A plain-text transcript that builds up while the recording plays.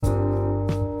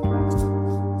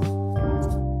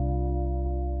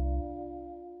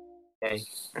Hey,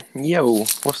 Yo,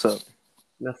 what's up?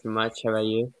 nothing much. How about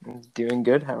you? Doing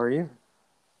good. How are you?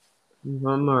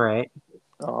 I'm all right.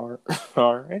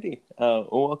 Alrighty.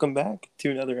 Welcome back to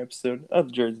another episode of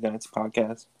the Jersey Dynasty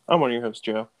podcast. I'm one of your hosts,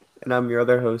 Joe, And I'm your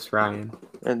other host, Ryan.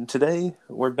 and today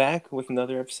we're back with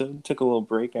another episode. Took a little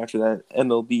break after that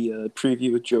MLB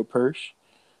preview with Joe Persh.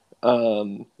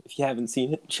 If you haven't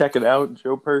seen it, check it out.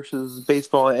 Joe Persh's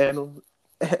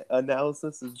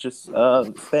analysis is just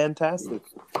fantastic.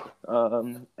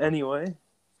 Anyway,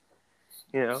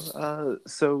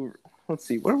 so let's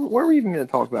see. What are we even going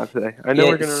to talk about today? I know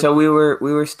we're Yeah, going so we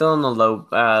were still in the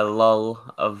lull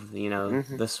of to.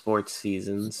 the sports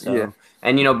season. Yeah.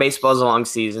 And baseball's a long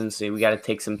season, so we got to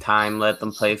take some time, let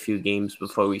them play a few games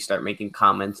before we start making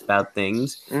comments about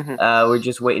things. Mm-hmm. We're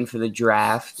just waiting for the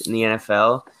draft in the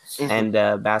NFL Mm-hmm.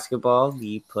 and basketball.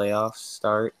 The playoffs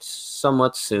start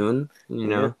somewhat soon.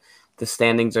 Yeah. The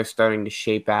standings are starting to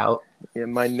shape out. Yeah.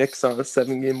 My Knicks on a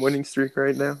 7-game winning streak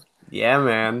right now. Yeah,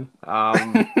 man.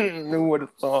 Who would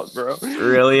have thought, bro?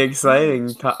 Really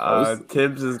exciting. I was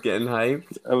Tibbs is getting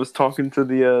hyped. I was talking to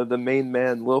the main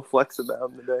man, Lil Flex,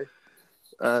 about him today.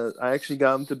 I actually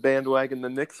got him to bandwagon the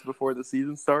Knicks before the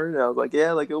season started. And I was like,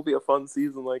 yeah, like it'll be a fun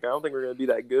season. Like I don't think we're gonna be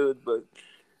that good, but.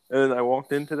 And then I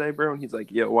walked in today, bro, and he's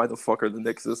like, "Yo, why the fuck are the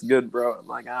Knicks this good, bro?" I'm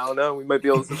like, "I don't know. We might be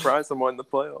able to surprise someone in the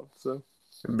playoffs." So.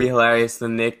 It'd be hilarious. The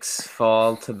Knicks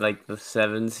fall to like the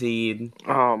 7 seed,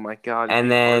 Oh my god, it'd and be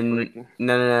then heartbreaking.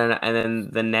 no, and then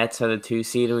the Nets are the 2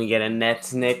 seed, and we get a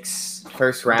Nets Knicks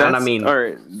first round. I That's mean, all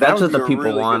right. That that's would what be the a people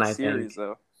really want. good I series, think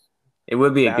though. it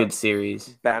would be a Battle, good series.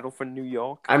 Battle for New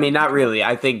York. I mean, not Come on. really.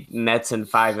 I think Nets and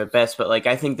 5 at best, but like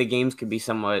I think the games could be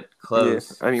somewhat Yeah,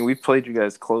 close. I mean, we played you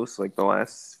guys close like the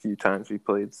last few times we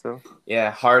played. So. Yeah,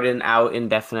 Harden out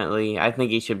indefinitely. I think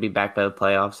he should be back by the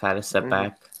playoffs. Had a Hmm.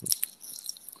 setback.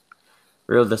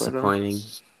 Real But disappointing.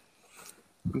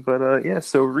 yeah.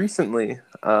 So recently,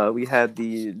 we had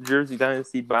the Jersey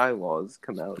Dynasty bylaws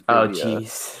come out Oh,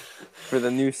 jeez. for the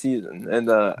new season,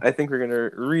 and I think we're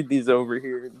gonna read these over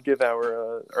here and give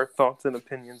our thoughts and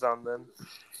opinions on them.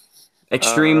 Uh,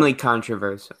 Extremely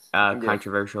controversial. yeah.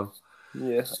 Controversial.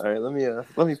 Yeah. All right.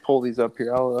 Let me pull these up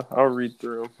here. I'll read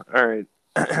through them. All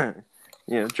right.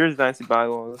 Jersey Dynasty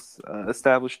bylaws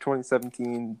established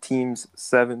 2017 teams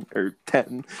 7 or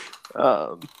 10.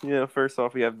 First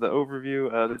off, we have the overview.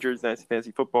 The Jersey Dynasty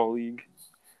Fantasy Football League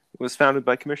was founded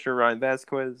by Commissioner Ryan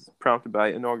Vasquez, prompted by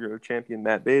inaugural champion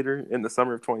Matt Bader in the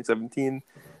summer of 2017.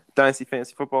 Dynasty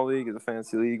Fantasy Football League is a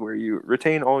fantasy league where you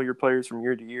retain all your players from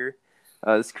year to year.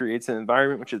 This creates an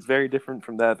environment which is very different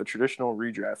from that of a traditional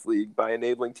redraft league by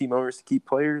enabling team owners to keep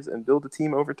players and build a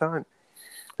team over time.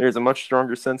 There's a much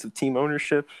stronger sense of team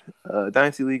ownership.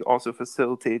 Dynasty League also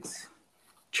facilitates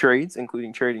trades,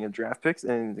 including trading of draft picks,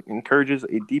 and encourages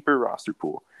a deeper roster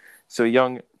pool, so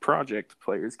young project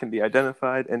players can be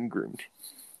identified and groomed.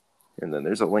 And then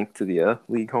there's a link to the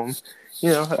league home.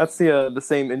 That's the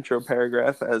same intro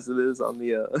paragraph as it is on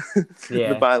the the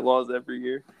Yeah. bylaws every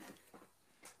year.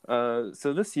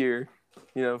 So this year,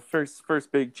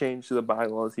 first big change to the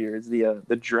bylaws here is the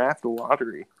draft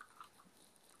lottery.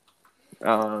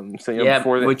 Yeah,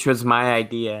 Before which was my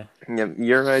idea.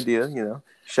 your idea,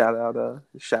 shout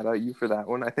out you for that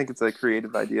one. I think it's a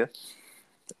creative idea.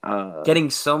 Getting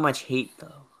so much hate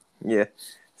though. Yeah.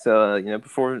 So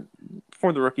before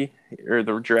the rookie or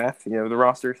the draft, the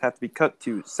rosters have to be cut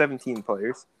to 17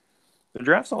 players. The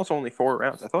draft's also only 4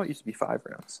 rounds. I thought it used to be 5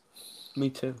 rounds. Me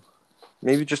too.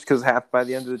 Maybe just because by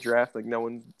the end of the draft, like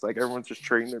everyone's just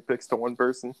trading their picks to one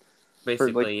person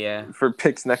Basically, yeah. for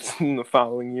picks next in the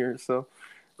following year.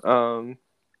 Um,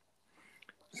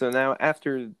 so now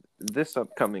after this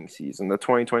upcoming season, the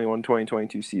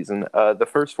 2021-2022 season, the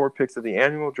first 4 picks of the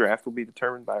annual draft will be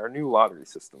determined by our new lottery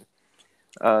system.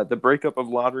 The breakup of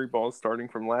lottery balls starting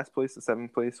from last place to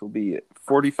 7th place will be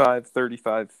 45,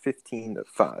 35, 15,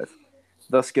 5,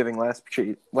 thus giving last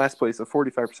place a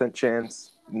 45%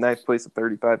 chance, 9th place a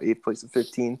 35, 8th place a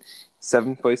 15,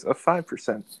 7th place a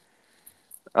 5%.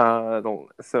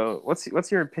 So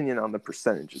what's your opinion on the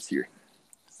percentages here?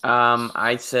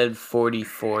 I said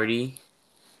 40-40,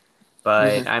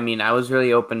 but I mean, I was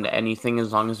really open to anything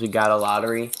as long as we got a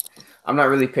lottery. I'm not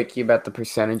really picky about the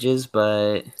percentages,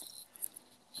 but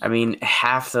I mean,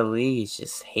 half the league is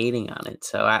just hating on it.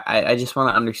 So I just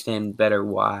want to understand better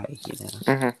why,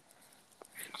 Mm-hmm.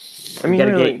 I We mean,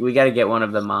 gotta really, get one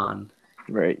of them on.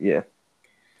 right? Yeah.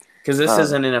 Because this Uh,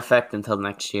 isn't in effect until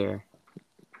next year.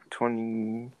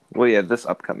 20. Well, yeah, this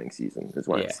upcoming season is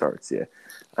when it Yeah, starts. Yeah.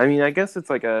 I mean, I guess it's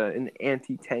like an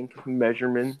anti-tank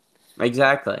measurement.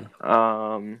 exactly.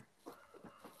 Um,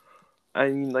 I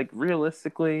mean, like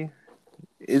realistically,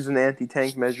 is an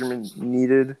anti-tank measurement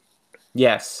needed?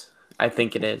 Yes, I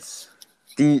think it is.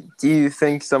 Do you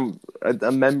think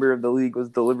a member of the league was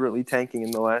deliberately tanking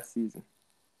in the last season?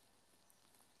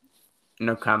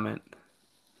 No comment.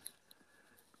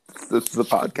 This is a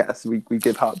podcast. We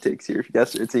give hot takes here.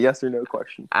 Yes, it's a yes or no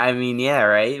question. I mean, yeah,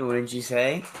 right? Wouldn't you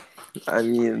say? I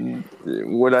mean,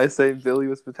 would I say Billy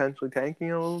was potentially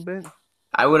tanking a little bit?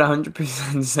 I would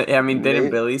 100% say. I mean, didn't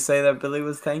Maybe, Billy say that Billy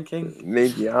was tanking?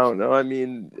 maybe I don't know. I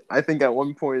mean, I think at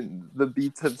one point the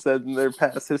Beats have said in their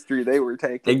past history they were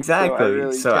tanking, so I Exactly.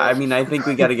 really So, I can't. mean, I think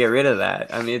we got to get rid of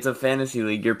that. I mean, it's a fantasy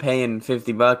league. You're paying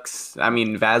 $50. I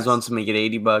mean, Vaz wants to make it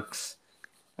 $80.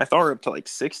 I thought we're up to like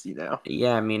 60 now.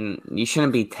 Yeah, I mean, you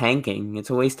shouldn't be tanking. It's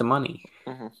a waste of money.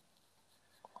 Mm-hmm.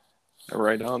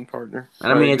 Right on, partner.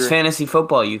 And I I mean, it's agree. fantasy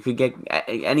football. You could get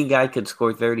any guy could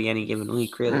score 30 any given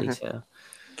week, really. Mm-hmm. So,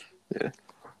 Yeah.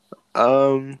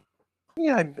 Um.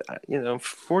 Yeah.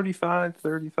 45,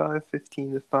 35,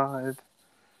 15 to 5.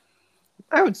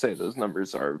 I would say those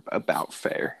numbers are about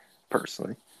fair,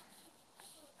 personally.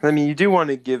 I mean, you do want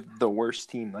to give the worst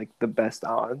team like the best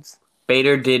odds.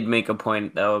 Bader did make a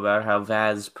point though about how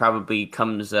Vaz probably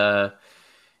comes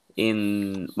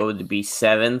in what would it be,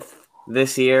 seventh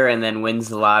this year, and then wins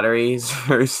the lotteries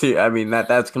first year. I mean,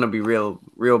 that's gonna be real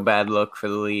bad look for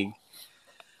the league.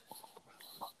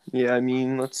 Yeah, I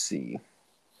mean, let's see.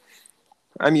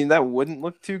 I mean, that wouldn't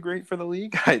look too great for the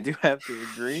league. I do have to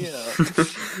agree.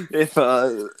 If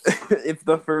if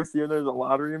the first year there's a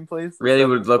lottery in place, the Really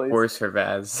would seventh look place, worse for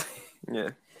Vaz. yeah.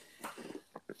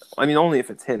 I mean, only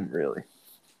if it's him, really.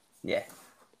 Yeah.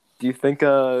 Do you think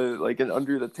like an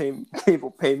under the table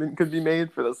payment could be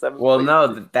made for the seventh Well, place? no,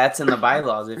 that's in the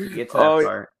bylaws if you get to that Oh,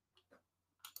 part.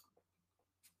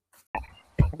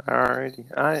 alrighty.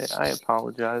 I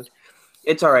apologize.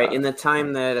 It's all right. In the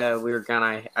time that we were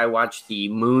gone, I watched the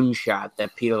moonshot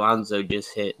that Pete Alonso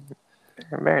just hit.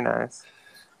 Very nice.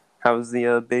 How was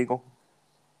the bagel?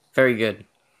 Very good.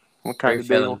 What kind Very of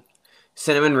bagel? filling.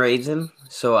 Cinnamon raisin.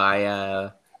 So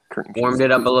I Cream cheese, warmed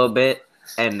it up a please. little bit,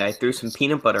 and I threw some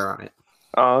peanut butter on it.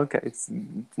 Oh, okay.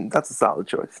 That's a solid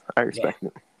choice. I Yeah. respect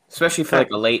it. Especially for All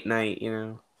like right. a late night, you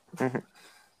know. Mm-hmm.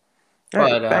 All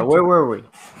But right, where were we?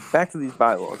 back to these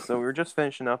bylaws. So we were just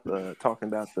finishing up talking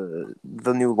about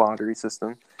the new lottery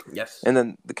system, Yes. and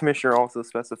then the commissioner also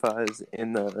specifies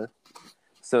in the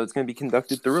so it's going to be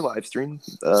conducted through a live stream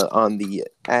on the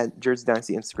at Jersey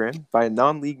Dynasty Instagram by a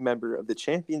non-league member of the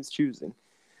champion's choosing,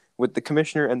 with the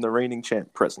commissioner and the reigning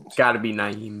champ present. Got to be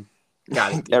Naeem.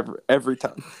 Got to be. every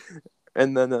time.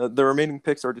 And then the remaining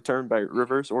picks are determined by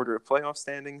reverse order of playoff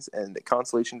standings, and the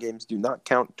consolation games do not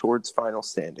count towards final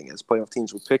standing, as playoff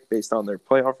teams will pick based on their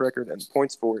playoff record and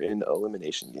points for in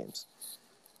elimination games.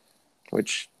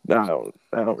 Which I don't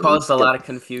Caused really a get. lot of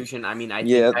confusion. I mean, I think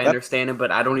Yeah, I understand it, but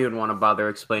I don't even want to bother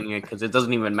explaining it because it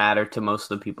doesn't even matter to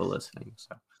most of the people listening.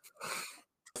 So,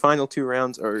 the final two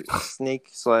rounds are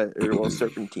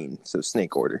serpentine, so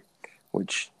snake order,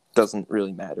 which doesn't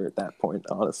really matter at that point,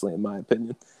 honestly, in my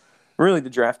opinion. Really, the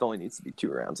draft only needs to be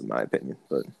 2 rounds, in my opinion,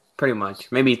 but pretty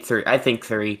much, maybe 3. I think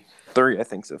 3. 3, I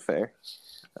think, so fair.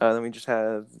 Then we just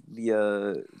have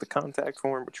the contact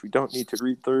form, which we don't need to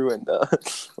read through, and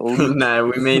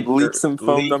We made leak some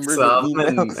phone numbers and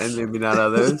email. and maybe not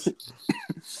others.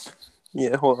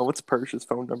 Yeah, hold on. What's Persh's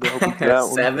phone number? I'll look that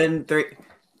one. 7-3.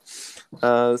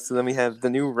 So then we have the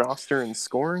new roster and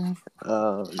scoring.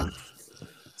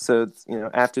 So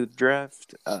after the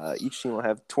draft, each team will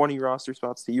have 20 roster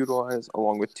spots to utilize,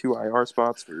 along with 2 IR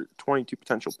spots for 22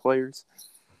 potential players.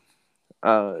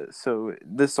 So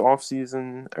this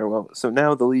offseason, so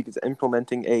now the league is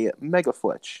implementing a mega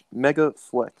flex,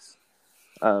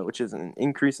 which is an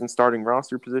increase in starting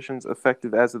roster positions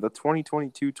effective as of the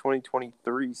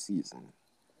 2022-2023 season.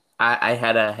 I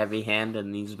had a heavy hand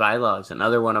in these bylaws.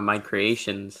 Another one of my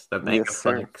creations, the mega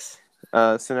flex.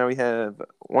 So now we have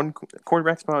 1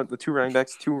 quarterback spot, the 2 running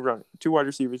backs, 2 wide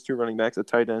receivers, 2 running backs, a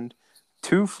tight end,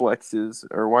 2 flexes,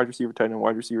 or wide receiver, tight end,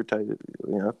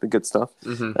 the good stuff.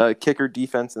 Mm-hmm. Kicker,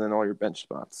 defense, and then all your bench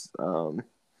spots.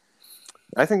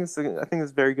 I think it's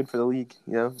very good for the league.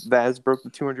 Vaz broke the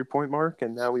 200-point mark,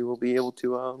 and now we will be able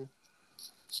to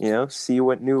see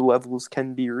what new levels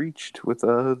can be reached with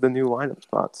the new lineup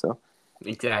spot. So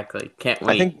exactly, can't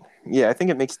wait. I think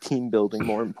it makes team building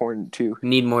more important too.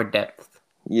 Need more depth.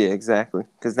 Yeah, exactly.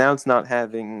 Because now it's not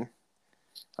having.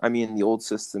 I mean, the old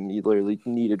system, you literally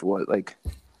needed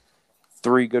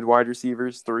 3 good wide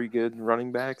receivers, 3 good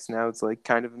running backs. Now it's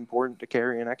kind of important to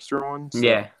carry an extra one. So.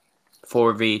 Yeah, 4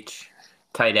 of each.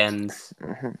 Tight ends.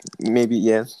 Mm-hmm. Maybe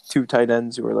 2 tight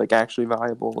ends who are actually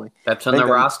viable. That's when the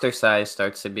roster size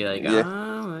starts to be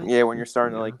when you're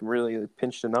starting to really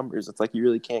pinch the numbers. It's you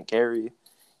really can't carry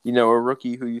a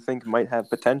rookie who you think might have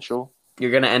potential.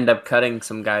 You're gonna end up cutting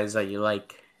some guys that you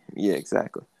like. Yeah,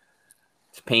 exactly.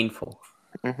 It's painful.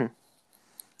 Mm-hmm.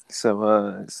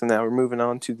 So now we're moving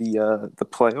on to the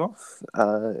playoff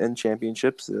and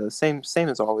championships. Same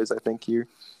as always, I think here.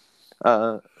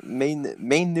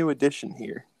 Main new addition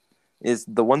here is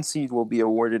the 1 seed will be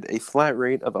awarded a flat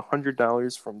rate of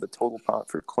 $100 from the total pot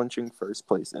for clinching first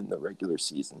place in the regular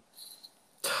season.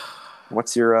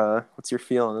 What's your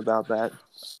feeling about that?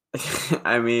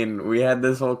 I mean, we had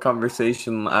this whole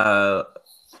conversation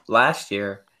last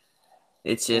year.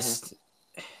 It's just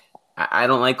I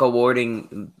don't like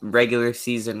awarding regular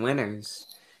season winners.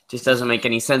 Just doesn't make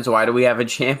any sense. Why do we have a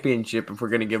championship if we're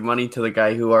going to give money to the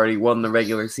guy who already won the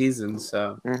regular season?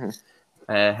 So,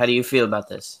 how do you feel about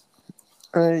this?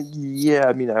 Yeah,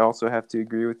 I mean, I also have to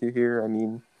agree with you here. I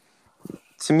mean,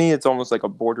 to me, it's almost like a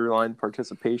borderline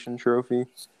participation trophy.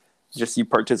 Just you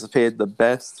participated the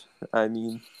best. I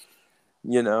mean,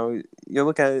 you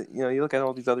look at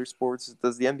all these other sports.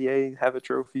 Does the NBA have a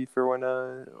trophy for when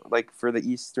like for the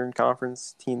Eastern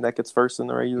Conference team that gets first in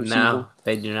the regular season? No,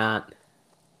 they do not.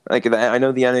 Like I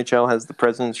know the NHL has the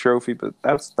President's Trophy, but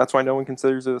that's why no one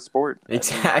considers it a sport.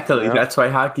 Exactly. I mean, That's why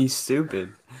hockey's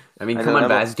stupid. I mean, come on,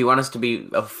 guys. Do you want us to be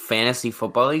a fantasy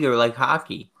football league or like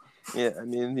hockey? Yeah, I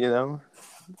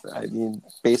mean,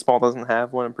 baseball doesn't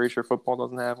have one. I'm pretty sure football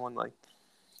doesn't have one. Like,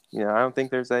 I don't think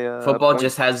there's a football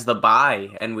just has the bye,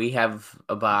 and we have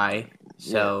a bye.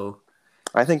 So,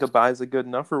 I think a bye is a good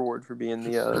enough reward for being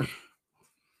the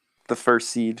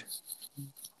first seed,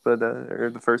 but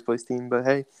or the first place team. But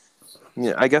hey,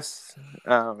 I guess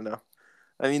I don't know.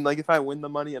 I mean, like if I win the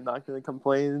money, I'm not going to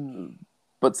complain.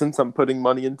 But since I'm putting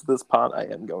money into this pot, I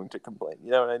am going to complain. You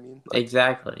know what I mean? Like,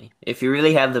 exactly. If you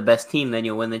really have the best team, then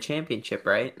you'll win the championship,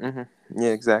 right? Yeah,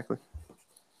 exactly.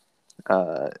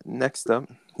 Next up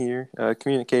here,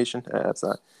 communication. That's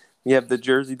not. We have the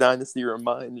Jersey Dynasty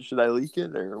remind. Should I leak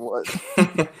it or what?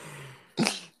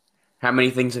 How many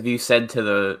things have you said to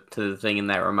the thing in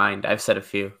that remind? I've said a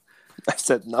few. I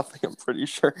said nothing. I'm pretty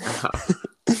sure.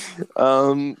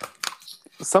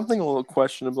 Something a little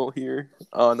questionable here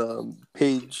on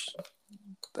page.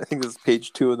 I think this is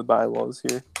page 2 of the bylaws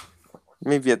here.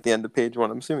 Maybe at the end of page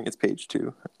 1. I'm assuming it's page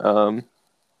 2.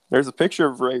 There's a picture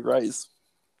of Ray Rice.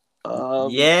 I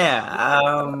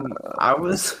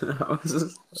was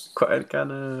quite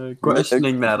kind of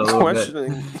questioning that a little bit.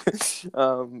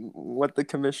 What the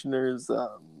commissioners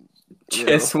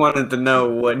just wanted to know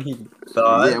what he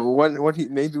thought. Yeah, what he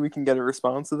maybe we can get a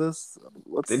response to this.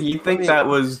 Did he think that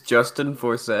was Justin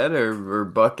Forsett or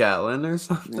Buck Allen or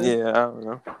something? Yeah, I don't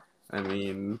know. I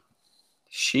mean,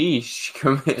 sheesh,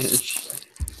 commish.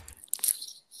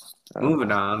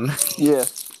 Moving on. Yeah.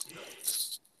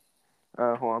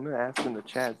 Hold on, I'm gonna ask in the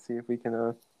chat, see if we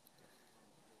can.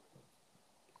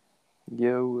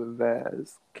 Yo,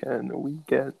 Vaz, can we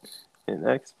get an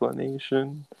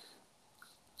explanation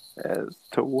as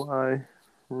to why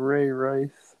Ray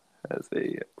Rice has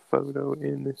a photo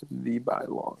in the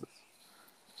bylaws?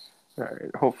 All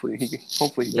right, hopefully he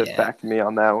gets back to me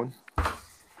on that one.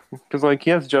 Because like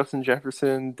he has Justin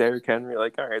Jefferson, Derrick Henry,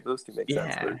 like all right, those two make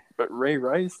sense. But Ray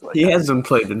Rice, like he hasn't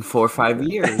played in 4 or 5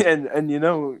 years, and you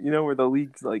know where the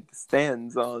league like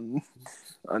stands on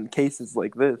cases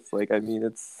like this. Like I mean,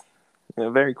 it's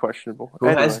very questionable. Who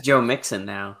has Joe Mixon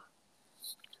now?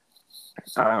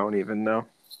 I don't even know.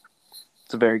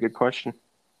 It's a very good question.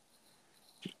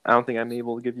 I don't think I'm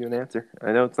able to give you an answer.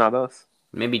 I know it's not us.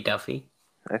 Maybe Duffy.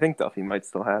 I think Duffy might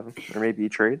still have him, or maybe he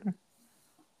traded him.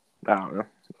 I don't know.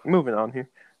 Moving on here.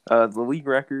 The league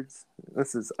records.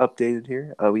 This is updated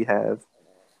here. We have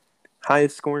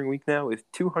highest scoring week now with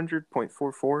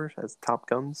 200.44 as Top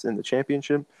Guns in the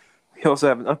championship. We also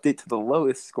have an update to the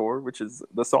lowest score, which is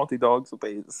the Salty Dogs with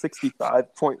a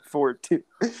 65.42.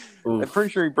 I'm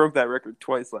pretty sure he broke that record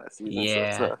twice last season.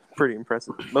 Yeah. So it's pretty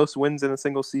impressive. Most wins in a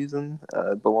single season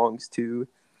belongs to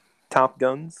Top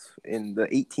Guns in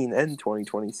the 18 and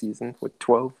 2020 season with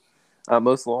 12.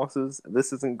 Most losses,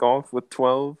 This Isn't Golf with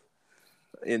 12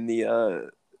 in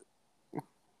the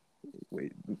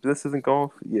This Isn't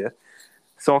Golf, yeah.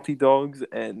 Salty Dogs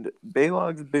and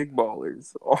Baylog's Big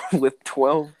Ballers, all with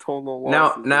 12 total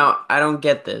losses. Now I don't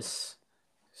get this.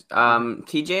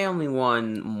 TJ only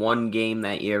won 1 game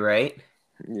that year, right?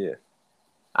 Yeah.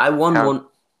 I won one.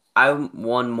 I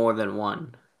won more than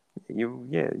 1. You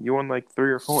won like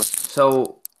 3 or 4.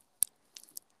 So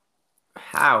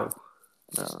how?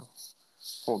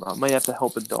 Hold on, might have to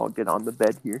help a dog get on the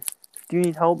bed here. Do you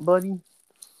need help, buddy?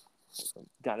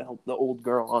 Gotta help the old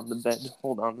girl on the bed.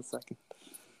 Hold on a second.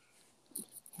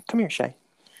 Come here, Shay.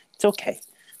 It's okay.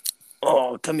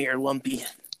 Oh, come here, Lumpy.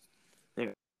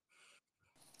 There.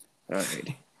 All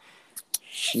right.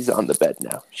 She's on the bed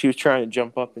now. She was trying to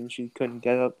jump up and she couldn't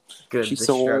get up. Good, She's the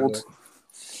so old. struggle.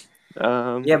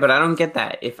 Yeah, but I don't get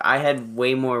that. If I had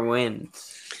way more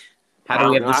wins, how I do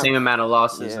we don't have know. the same amount of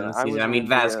losses in the I season? was I mean, in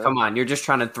Vaz, the. come on. You're just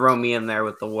trying to throw me in there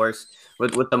with the worst,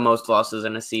 with the most losses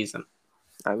in a season.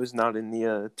 I was not in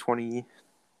the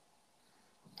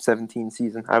 2017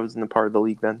 season. I was in the part of the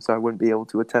league then, so I wouldn't be able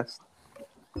to attest.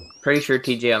 Pretty sure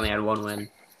TJ only had one win.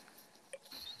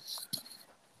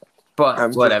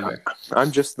 But whatever.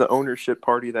 I'm just the ownership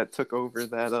party that took over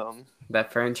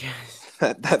That franchise.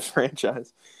 that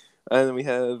franchise. And then we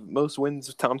have most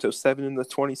wins. Tom took 7 in the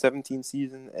 2017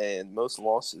 season, and most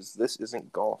losses. This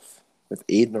isn't golf with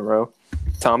 8 in a row.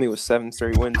 Tommy was 7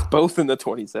 straight wins, both in the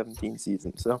 2017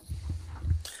 season. So,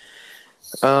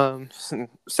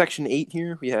 section 8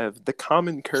 here we have the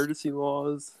common courtesy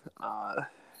laws.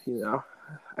 You know,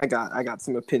 I got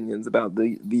some opinions about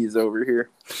these over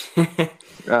here.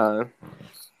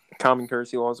 Common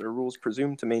courtesy laws are rules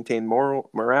presumed to maintain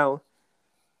morale.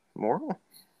 I'm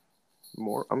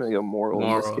going to go moral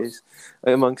in this case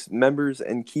amongst members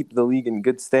and keep the league in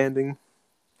good standing.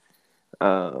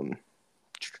 Common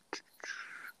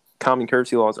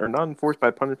courtesy laws are not enforced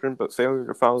by punishment, but failure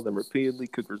to follow them repeatedly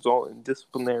could result in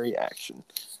disciplinary action.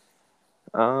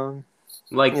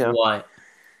 Like what?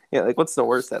 Yeah, like what's the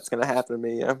worst that's going to happen to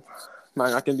me? Am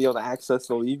I not going to be able to access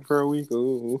the league for a week?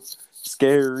 Ooh,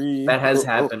 scary. That has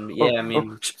happened. Yeah, I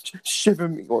mean,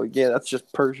 shipping me. Well, yeah, that's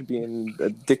just Persh being a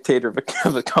dictator of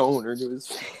a co-owner to his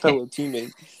fellow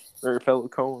teammate or fellow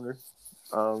co-owner.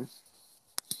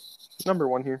 Number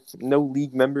 1 here: no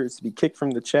league member is to be kicked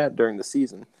from the chat during the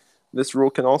season. This rule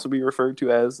can also be referred to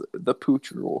as the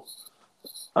pooch rule.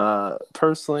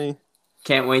 Personally,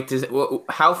 can't wait to.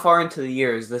 How far into the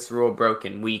year is this rule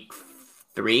broken? Week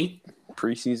 3?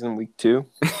 Preseason, week 2.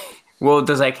 Well,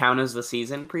 does that count as the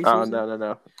season preseason? Oh,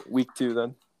 no. Week 2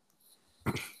 then.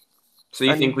 So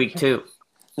you think week 2?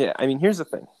 Yeah, I mean, here's the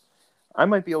thing. I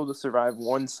might be able to survive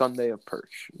one Sunday of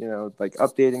Perch, like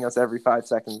updating us every 5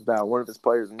 seconds about one of his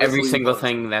players. Every single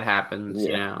thing that happens,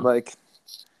 Like,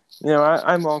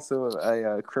 I'm also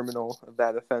a criminal of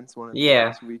that offense when it's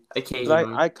last week. Occasionally. But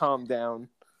I calmed down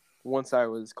once I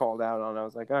was called out on. I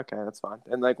was like, okay, that's fine.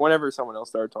 And like whenever someone else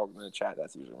started talking in the chat,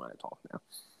 that's usually when I talk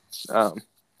now.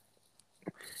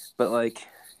 But like,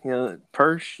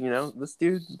 Persh, this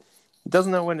dude. He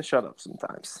doesn't know when to shut up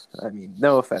sometimes. I mean,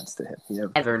 no offense to him.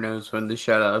 Never knows when to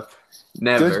shut up.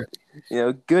 Never.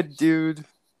 Good dude.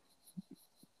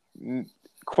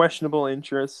 Questionable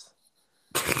interests.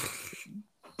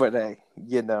 But hey,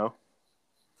 he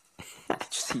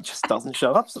just doesn't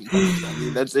shut up sometimes. I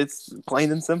mean, it's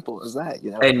plain and simple as that.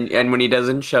 And when he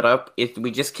doesn't shut up, we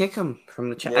just kick him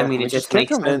from the chat. I mean, it just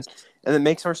makes sense. And it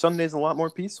makes our Sundays a lot more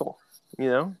peaceful.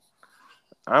 I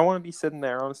want to be sitting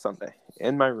there on a Sunday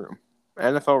in my room.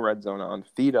 NFL Red Zone on,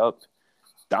 feet up,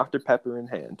 Dr. Pepper in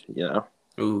hand,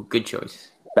 Ooh, good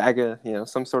choice. Bag of,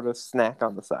 some sort of snack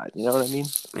on the side, you know what I mean?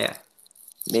 Yeah.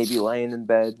 Maybe laying in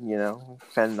bed,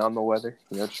 depending on the weather.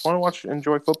 Just want to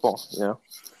enjoy football,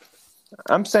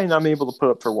 I'm saying I'm able to put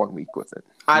up for 1 week with it.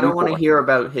 I don't want to hear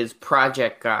about his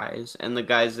project guys and the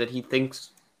guys that he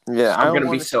thinks are going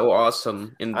to be so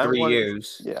awesome in 3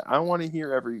 years. Yeah, I want to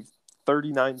hear every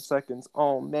 39 seconds,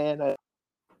 oh, man,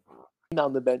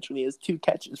 on the bench when he has 2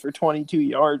 catches for 22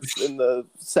 yards in the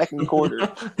second quarter.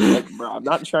 Like, bro, I'm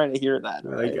not trying to hear that.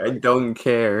 Right? I don't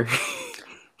care.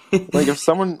 Like if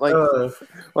someone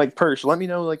like Persh, let me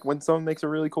know like when someone makes a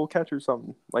really cool catch or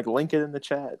something. Like link it in the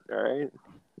chat, all right?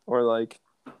 Or like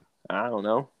I don't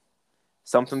know,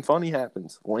 something funny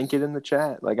happens. Link it in the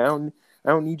chat. Like I don't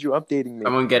need you updating me.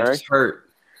 Someone gets hurt.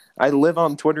 I live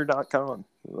on Twitter.com.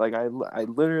 Like I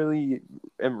literally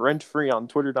am rent free on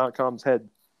Twitter.com's head.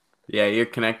 Yeah, you're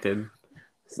connected.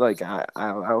 It's like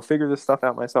I'll figure this stuff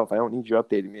out myself. I don't need you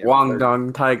updating me.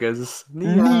 Guangdong Tigers.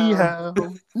 Ni hao.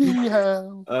 Ni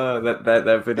hao.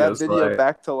 That video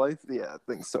back to life. Yeah, that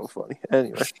thing's so funny.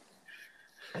 Anyway,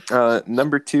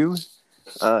 number 2,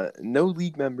 no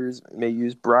league members may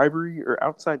use bribery or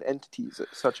outside entities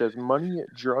such as money,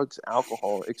 drugs,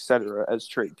 alcohol, etc. as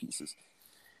trade pieces.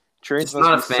 Trades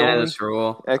not a fan of this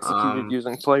rule. Executed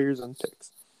using players and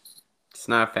picks. It's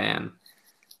not a fan.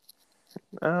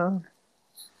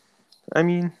 I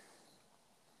mean,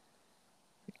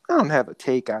 I don't have a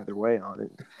take either way on it.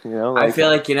 I feel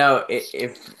like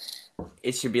if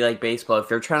it should be like baseball. If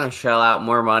they're trying to shell out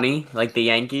more money, like the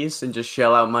Yankees, and just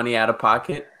shell out money out of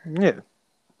pocket. Yeah.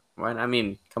 Right? I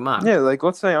mean, come on. Yeah, like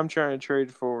let's say I'm trying to trade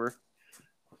for,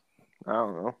 I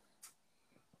don't know,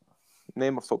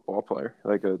 name a football player,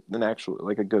 like a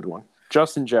good one.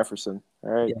 Justin Jefferson,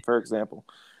 all right, for example.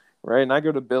 right? And I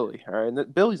go to Billy, all right?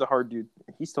 And Billy's a hard dude.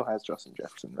 He still has Justin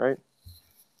Jefferson, right?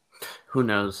 Who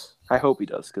knows? I hope he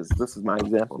does, because this is my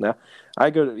example now. I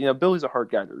go to, Billy's a hard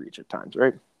guy to reach at times,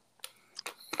 right?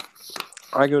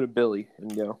 I go to Billy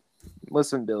and go,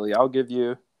 listen, Billy, I'll give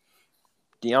you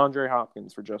DeAndre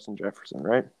Hopkins for Justin Jefferson,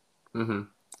 right? Mm-hmm.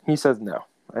 He says no.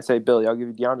 I say, Billy, I'll give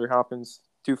you DeAndre Hopkins,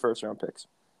 2 first-round picks.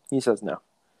 He says no.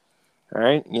 All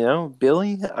right,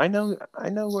 Billy, I know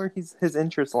where his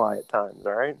interests lie at times.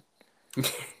 All right,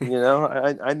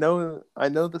 I know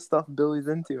the stuff Billy's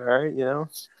into. All right,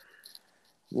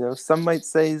 some might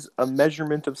say a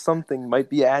measurement of something might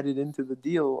be added into the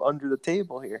deal under the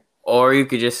table here. Or you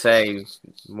could just say,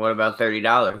 "What about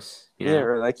 $30?" Yeah,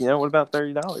 or what about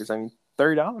 $30? I mean,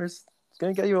 $30 is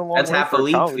gonna get you a long That's way half a for a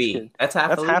league college fee. kid. That's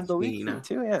half a That's half league the fee. league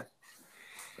fee too. Yeah.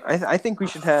 I think we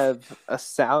should have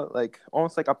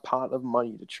almost like a pot of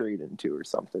money to trade into or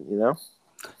something,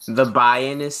 The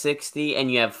buy-in is 60,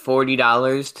 and you have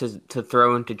 $40 to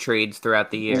throw into trades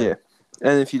throughout the year. Yeah.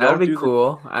 And if you That would don't be do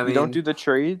cool. you don't do the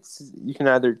trades, you can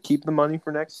either keep the money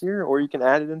for next year or you can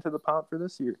add it into the pot for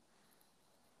this year.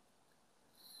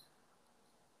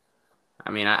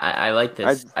 I like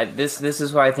this. This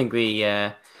is why I think we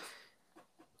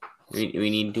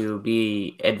need to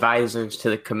be advisors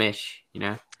to the commish.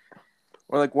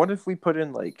 Or what if we put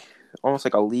in almost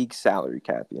like a league salary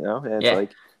cap, and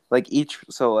it's Yeah. each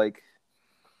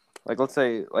let's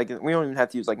say we don't even have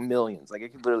to use millions. It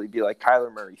could literally be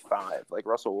Kyler Murray 5,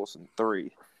 Russell Wilson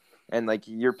 3. And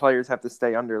your players have to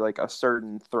stay under a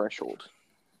certain threshold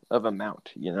of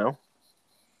amount,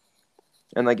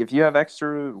 And if you have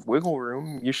extra wiggle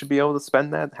room, you should be able to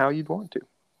spend that how you'd want to.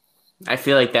 I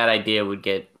feel like that idea would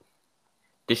get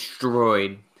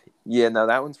destroyed. Yeah, no,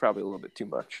 that one's probably a little bit too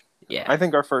much. Yeah. I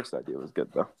think our first idea was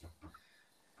good though.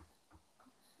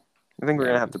 I think we're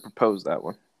gonna have to propose that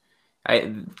one.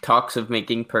 Talks of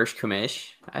making Persh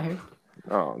commish, I heard.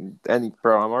 Oh,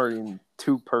 bro, I'm already in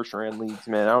 2 Persh-ran leagues,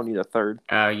 man. I don't need a third.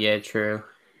 Oh yeah, true.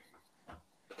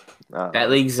 That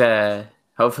league's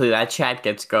hopefully that chat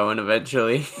gets going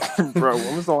eventually. Bro,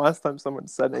 when was the last time someone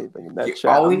said anything in that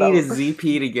chat? All we need is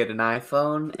ZP to get an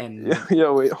iPhone and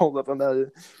yeah, wait, hold up on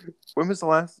that. When was the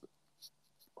last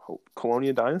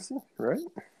Colonia Dynasty, right?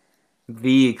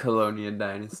 The Colonia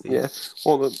Dynasty. Yeah.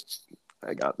 Hold up.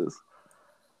 I got this.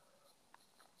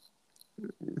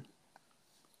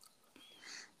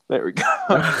 There we go.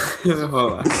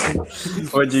 Hold on.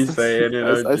 What'd you say?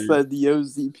 I said, yo,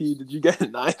 ZP, did you get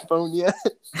an iPhone yet?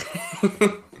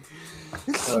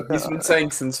 He's been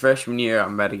saying since freshman year,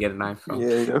 I'm about to get an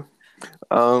iPhone.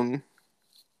 Yeah,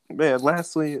 man,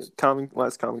 lastly,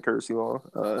 last common courtesy law.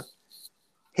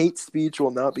 Hate speech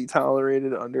will not be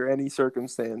tolerated under any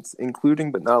circumstance,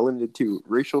 including but not limited to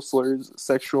racial slurs,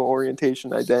 sexual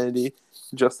orientation, identity,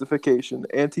 justification,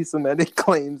 anti-Semitic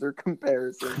claims or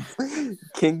comparisons,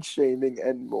 kink shaming,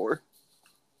 and more.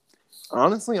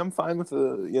 Honestly, I'm fine with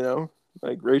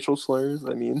racial slurs.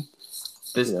 I mean,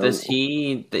 does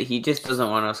he just doesn't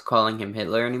want us calling him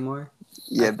Hitler anymore?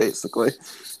 Yeah, basically.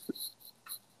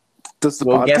 Does the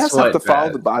podcast have to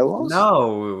follow the bylaws?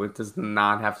 No, it does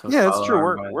not have to. Yeah, that's true.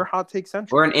 We're Hot Take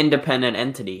Central. We're an independent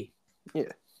entity. Yeah,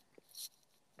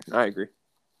 I agree.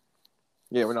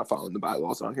 Yeah, we're not following the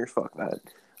bylaws on here. Fuck that.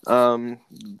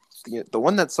 The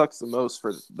one that sucks the most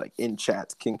for in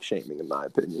chats, kink shaming, in my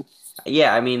opinion.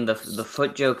 Yeah, I mean the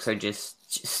foot jokes are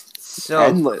just so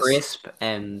endless. Crisp,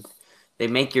 and they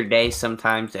make your day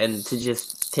sometimes. And to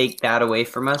just take that away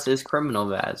from us is criminal,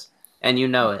 Vaz, and you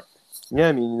know it. Yeah,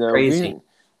 I mean, crazy.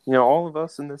 All of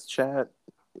us in this chat,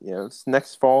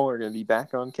 next fall are going to be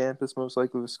back on campus, most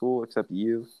likely with school, except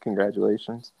you.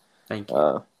 Congratulations. Thank you.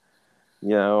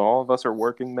 All of us are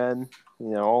working men.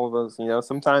 All of us,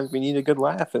 sometimes we need a good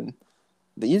laugh, and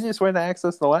the easiest way to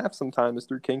access the laugh sometimes is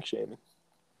through kink shaming.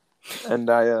 And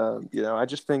I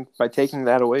just think by taking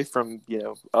that away from,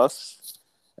 us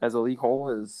as a league whole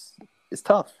is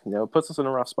tough. It puts us in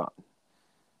a rough spot.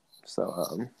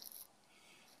 So,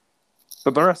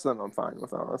 but the rest of them I'm fine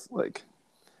with, honestly.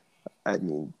 I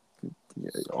mean,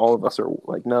 all of us are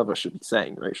none of us should be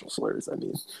saying racial slurs. I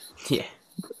mean, yeah.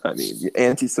 I mean,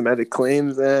 anti-Semitic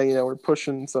claims. We're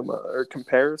pushing some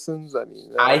comparisons. I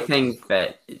mean, I think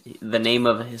that the name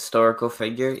of a historical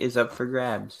figure is up for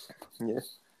grabs. Yeah.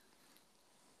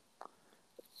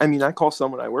 I mean, I call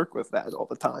someone I work with that all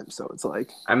the time, so it's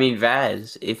I mean,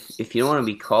 Vaz, if you don't want to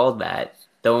be called that,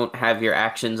 don't have your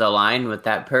actions align with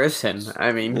that person.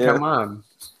 I mean, come on.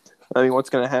 I mean, what's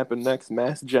going to happen next?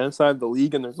 Mass genocide the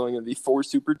league, and there's only going to be 4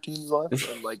 super teams left,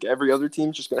 and every other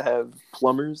team's just going to have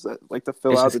plumbers that to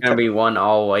fill out. It's going to be one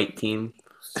all-white team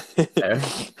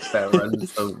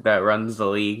that runs the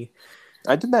league.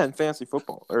 I did that in fantasy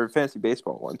football or fantasy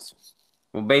baseball once.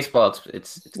 Well, baseball,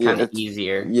 it's Yeah, kind of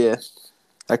easier. yeah.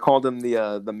 I called him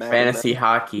the Madden Fantasy Man.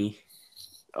 hockey.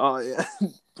 Oh yeah,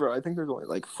 bro. I think there's only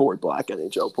like 4 black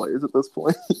NHL players at this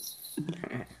point.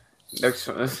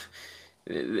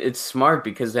 It's smart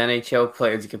because the NHL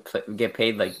players get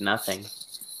paid like nothing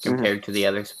compared to the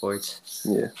other sports.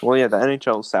 Yeah. Well, yeah. The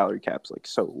NHL salary cap's like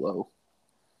so low.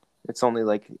 It's only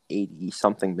like 80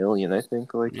 something million, I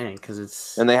think. Like, Yeah, because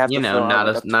it's and they have to fill out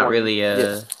like a 20, not really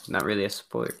a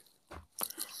sport.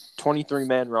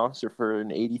 23-man roster for an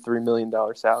 $83 million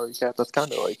salary cap. That's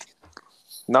kind of like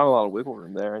not a lot of wiggle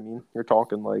room there. I mean, you're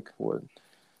talking like what,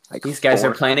 like These guys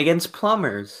are playing against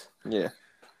plumbers. Yeah.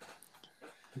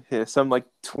 Yeah, some like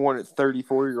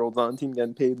 34-year-olds on team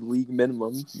getting paid league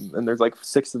minimum, and there's like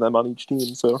 6 of them on each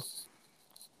team. So,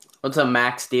 what's a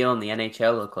max deal in the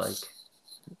NHL look like?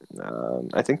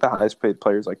 I think the highest paid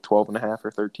player is like 12.5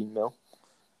 or 13 mil.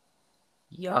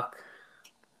 Yuck!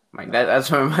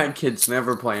 That's why my kid's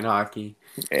never playing hockey.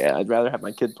 Yeah, I'd rather have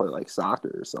my kid play like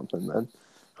soccer or something then.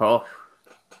 Oh,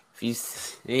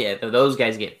 those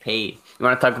guys get paid. You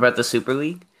want to talk about the Super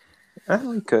League?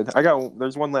 We could.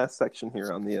 There's one last section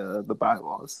here on the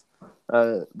bylaws.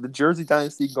 The Jersey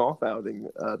Dynasty golf outing.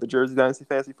 The Jersey Dynasty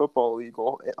Fantasy Football League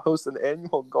will host an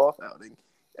annual golf outing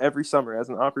every summer as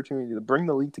an opportunity to bring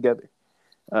the league together.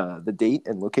 The date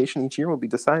and location each year will be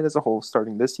decided as a whole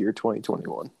starting this year,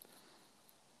 2021.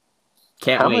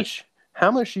 Can't wait.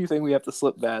 How much do you think we have to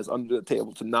slip Vaz under the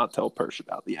table to not tell Persh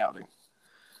about the outing?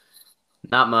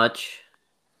 Not much.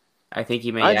 I think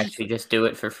he may actually just do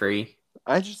it for free.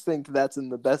 I just think that's in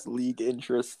the best league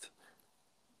interest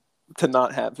to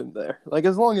not have him there. Like,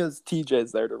 as long as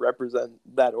TJ's there to represent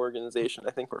that organization,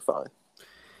 I think we're fine.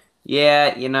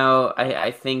 Yeah,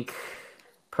 I think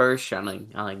Persh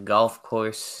on a golf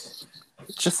course.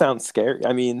 It just sounds scary.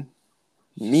 I mean,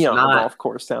 me on a golf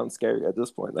course sounds scary at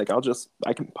this point. Like,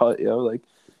 I can putt, like,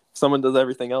 if someone does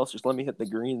everything else, just let me hit the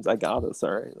greens. I got us,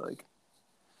 all right? Like,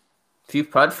 if you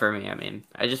putt for me, I mean,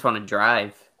 I just want to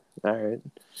drive. All right.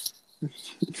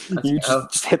 You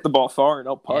just hit the ball far and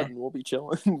I'll putt and we'll be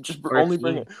chilling. Just only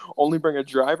bring a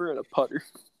driver and a putter.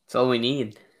 That's all we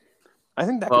need. I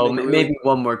think that. Well, maybe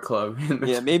one more club.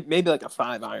 Yeah, maybe like a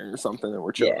 5-iron or something, and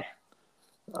we're chilling.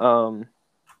 Yeah.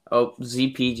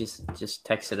 ZP just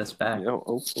texted us back.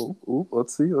 Let's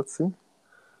see.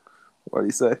 What do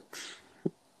you say?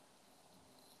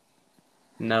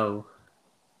 No.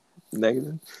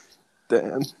 Negative.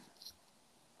 Damn.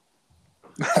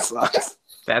 That sucks.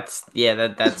 That's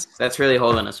really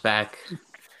holding us back.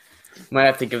 Might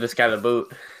have to give this guy the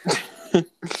boot.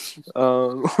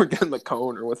 We're getting the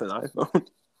Coner with an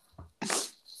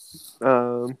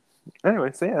iPhone.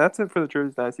 Anyway, so yeah, that's it for the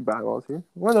Jersey Dynasty bylaws here.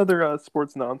 What other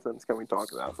sports nonsense can we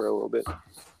talk about for a little bit?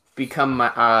 Become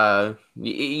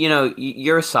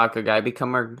you're a soccer guy.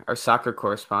 Become our soccer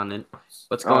correspondent.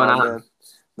 What's going on? Man.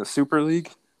 The Super League?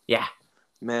 Yeah.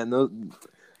 Man,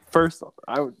 first,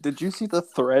 did you see the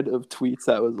thread of tweets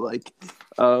that was like,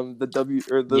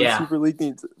 the Super League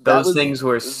needs? Those things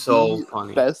were so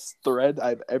funny. Best thread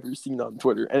I've ever seen on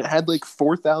Twitter, and it had like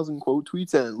 4,000 quote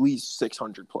tweets and at least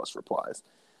 600 plus replies.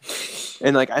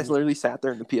 And like, I literally sat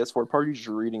there in the PS4 party just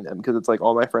reading them because it's like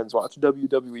all my friends watched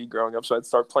WWE growing up, so I'd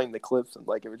start playing the clips and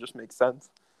like it would just make sense.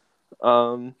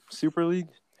 Super League,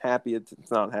 happy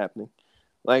it's not happening.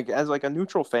 Like, as like a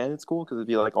neutral fan, it's cool because it'd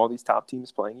be like all these top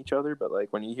teams playing each other. But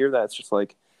like when you hear that, it's just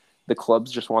like the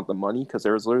clubs just want the money because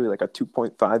there was literally like a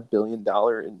 $2.5 billion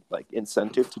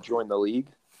incentive to join the league.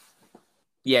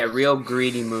 Yeah, real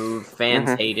greedy move.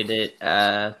 Fans hated it.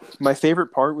 My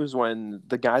favorite part was when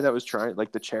the guy that was trying,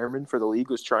 like the chairman for the league,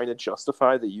 was trying to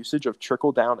justify the usage of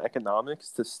trickle-down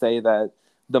economics to say that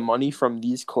the money from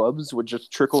these clubs would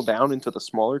just trickle down into the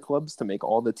smaller clubs to make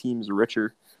all the teams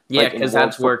richer. Yeah, because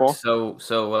that's worked so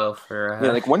well for.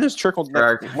 Like when does trickle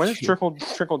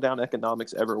down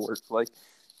economics ever work? Like,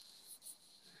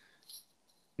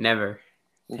 never.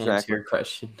 Exactly. To answer your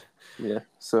question. Yeah.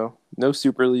 So no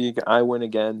Super League. I win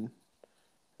again.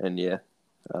 And yeah,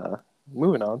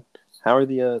 moving on. How are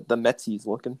the Metsies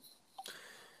looking?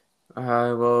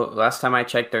 Well, last time I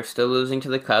checked, they're still losing to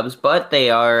the Cubs, but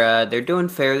they're doing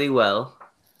fairly well.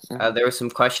 There were some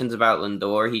questions about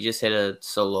Lindor. He just hit a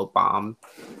solo bomb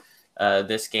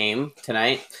this game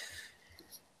tonight.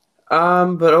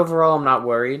 But overall, I'm not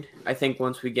worried. I think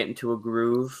once we get into a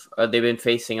groove, they've been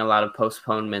facing a lot of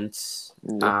postponements.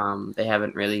 They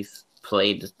haven't really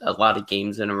played a lot of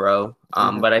games in a row.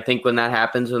 But I think when that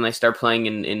happens, when they start playing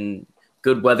in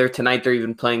good weather tonight. They're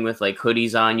even playing with like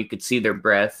hoodies on. You could see their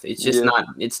breath. It's just Yeah. not.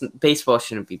 It's baseball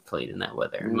shouldn't be played in that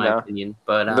weather, in my No. opinion.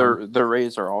 But The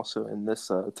Rays are also in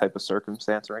this type of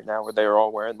circumstance right now where they're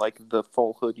all wearing like the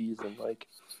full hoodies and like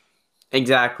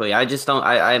exactly. I just don't.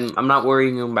 I'm not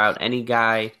worrying about any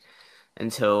guy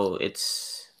until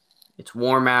it's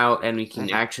warm out and we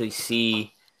can actually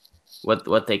see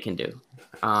what they can do.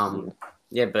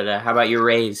 Yeah, but how about your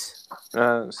Rays?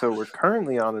 so we're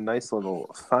currently on a nice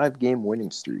little 5-game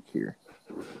winning streak here.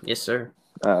 Yes, sir.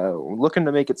 We're looking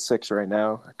to make it 6 right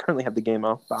now. I currently have the game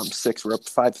up. I'm 6. We're up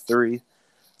 5-3.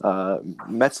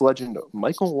 Mets legend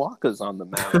Michael Wacha's on the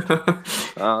mound.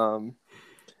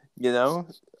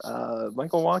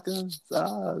 Michael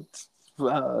Wacha.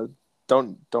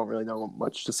 Don't really know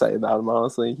much to say about him.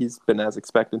 Honestly, he's been as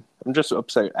expected. I'm just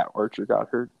upset Archer got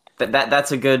hurt.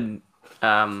 That's a good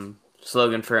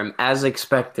slogan for him, as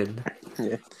expected.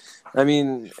 Yeah, I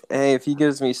mean, hey, if he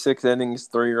gives me 6 innings,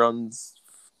 3 runs,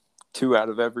 2 out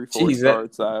of every 4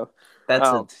 starts,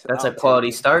 that's a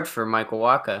quality start for Michael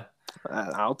Wacha.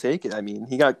 I'll take it. I mean,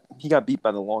 he got beat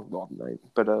by the long ball tonight,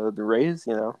 but the Rays,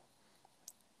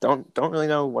 don't really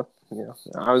know what.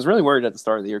 I was really worried at the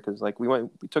start of the year because like we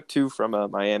took 2 from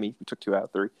Miami, we took 2 out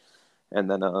of 3, and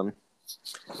then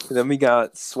we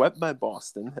got swept by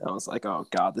Boston. I was like, oh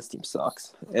god, this team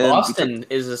sucks. And Boston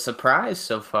is a surprise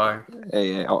so far.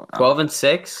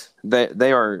 12-6.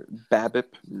 They are BABIP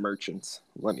merchants.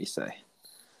 Let me say,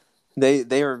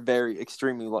 they are very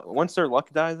extremely lucky. Once their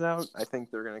luck dies out, I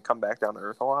think they're going to come back down to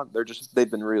earth a lot.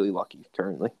 They've been really lucky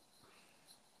currently.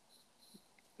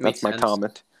 That's my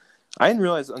comment. I didn't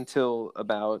realize until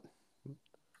about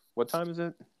what time is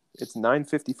it? It's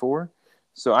 9:54.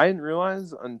 So I didn't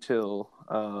realize until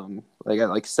at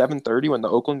 7:30 when the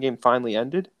Oakland game finally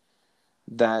ended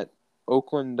that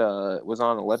Oakland was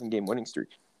on an 11-game winning streak.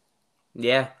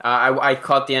 Yeah, I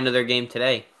caught the end of their game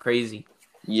today. Crazy.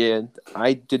 Yeah,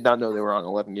 I did not know they were on an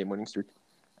 11-game winning streak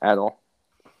at all.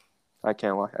 I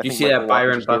can't lie. Did you see that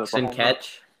Byron Buxton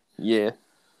catch? Yeah.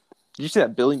 Did you see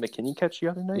that Billy McKinney catch the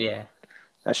other night? Yeah.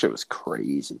 That shit was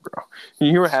crazy, bro.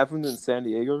 You hear what happened in San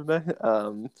Diego today?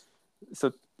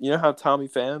 So you know how Tommy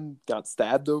Pham got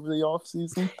stabbed over the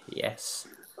offseason? Yes.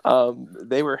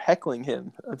 They were heckling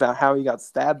him about how he got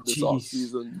stabbed this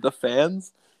offseason, the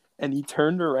fans, and he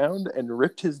turned around and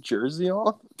ripped his jersey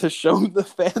off to show the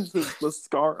fans the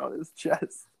scar on his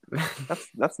chest.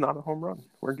 That's not a home run.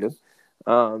 We're good.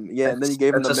 And then he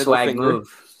gave him the middle swag finger. Move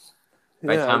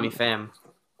by Tommy Pham.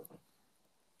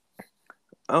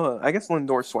 Oh, I guess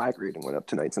Lindor's swag rating went up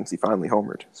tonight since he finally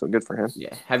homered. So good for him.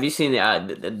 Yeah. Have you seen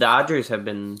the Dodgers have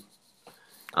been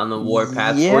on the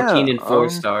warpath?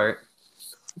 14-4 start.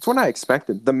 It's what I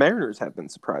expected. The Mariners have been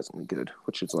surprisingly good,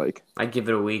 which is like I give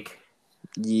it a week.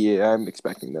 Yeah, I'm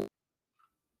expecting them.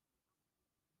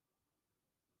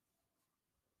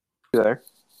 You there?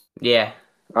 Yeah.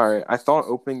 All right. I thought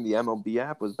opening the MLB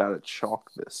app was about to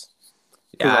chalk this.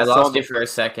 Yeah, I lost it for a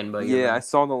second, but I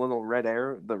saw the little red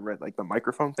arrow, the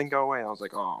microphone thing go away. I was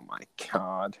like, oh my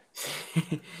god.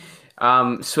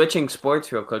 Switching sports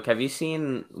real quick. Have you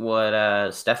seen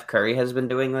what Steph Curry has been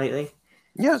doing lately?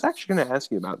 Yeah, I was actually going to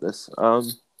ask you about this.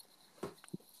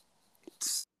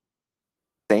 It's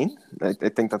insane. I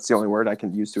think that's the only word I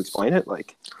can use to explain it.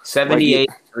 78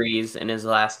 threes in his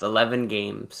last 11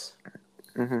 games.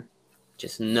 Mm-hmm.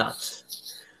 Just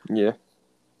nuts. Yeah.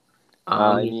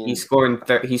 He scored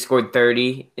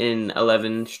 30 in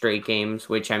 11 straight games,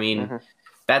 which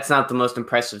that's not the most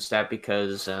impressive stat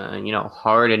because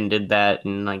Harden did that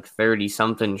in 30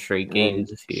 something straight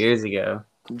games a few years ago.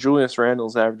 Julius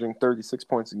Randle's averaging 36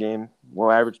 points a game.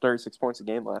 Well, averaged 36 points a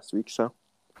game last week, so.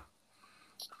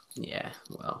 Yeah,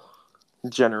 well.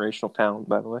 Generational talent,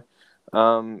 by the way.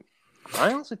 I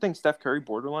honestly think Steph Curry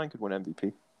borderline could win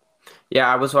MVP.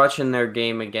 Yeah, I was watching their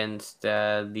game against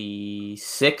the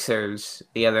Sixers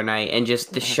the other night, and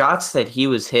just the shots that he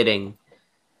was hitting.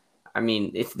 I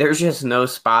mean, if there's just no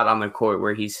spot on the court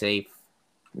where he's safe.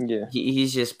 Yeah,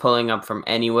 he's just pulling up from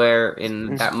anywhere,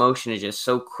 and that motion is just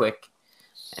so quick,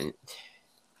 and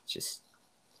just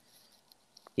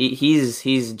he's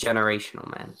generational,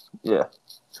 man. Yeah.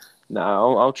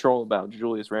 No, I'll troll about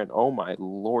Julius Randle. Oh my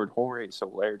lord, Jorge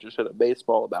Soler just hit a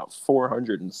baseball about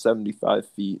 475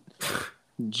 feet.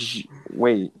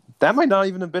 Wait, that might not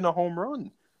even have been a home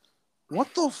run.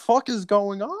 What the fuck is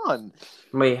going on?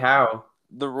 Wait, how?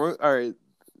 All right,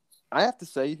 I have to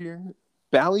say here,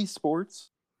 Bally Sports,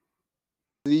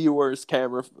 the worst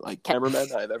cameraman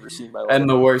I've ever seen in my life, and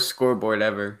the worst scoreboard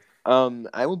ever.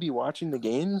 I will be watching the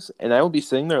games, and I will be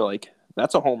sitting there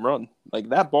that's a home run.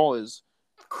 That ball is.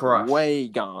 Crushed. Way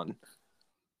gone.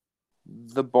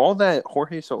 The ball that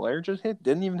Jorge Soler just hit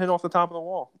didn't even hit off the top of the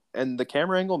wall, and the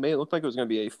camera angle made it look like it was going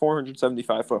to be a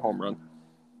 475-foot home run.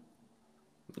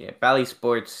 Yeah, Bally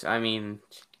Sports. I mean,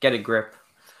 get a grip.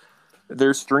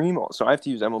 Their stream, so I have to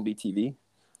use MLB TV,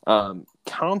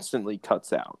 constantly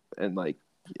cuts out, and like,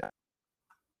 yeah,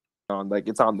 like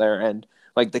it's on their end.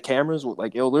 Like the cameras,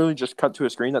 like it'll literally just cut to a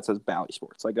screen that says Bally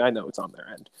Sports. Like I know it's on their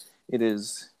end. It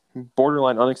is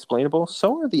borderline unexplainable.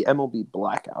 So are the MLB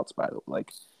blackouts, by the way.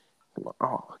 Like,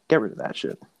 oh, get rid of that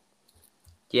shit.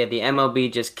 Yeah, the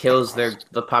MLB just kills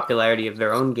the popularity of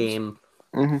their own game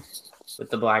with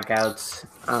the blackouts.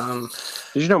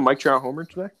 Did you know Mike Trout homered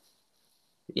today?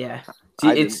 Yeah,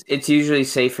 it's usually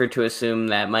safer to assume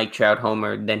that Mike Trout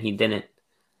homered than he didn't.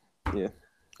 Yeah,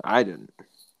 I didn't.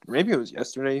 Maybe it was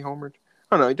yesterday he homered.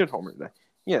 Oh no, he did homer today.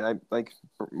 Yeah, like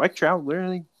Mike Trout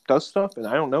literally does stuff, and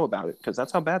I don't know about it because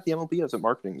that's how bad the MLB is at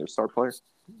marketing their star players.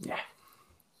 Yeah,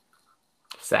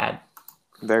 sad.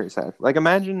 Very sad. Like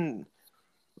imagine,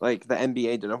 like the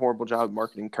NBA did a horrible job of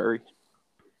marketing Curry.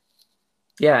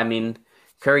 Yeah, I mean,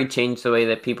 Curry changed the way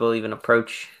that people even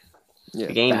approach the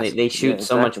game. They shoot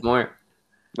so much more.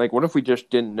 Like, what if we just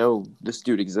didn't know this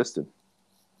dude existed?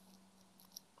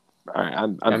 All right,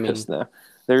 I'm pissed now.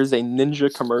 There's a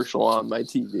Ninja commercial on my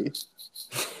TV.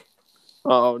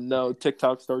 Oh no,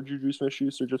 TikTok star Juju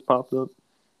Smith-Schuster just popped up.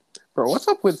 Bro, what's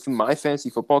up with my fantasy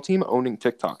football team owning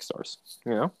TikTok stars?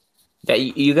 You know? Yeah,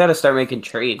 you got to start making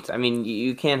trades. I mean,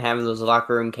 you can't have those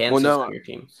locker room cancers on your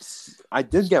team. I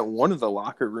did get one of the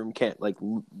locker room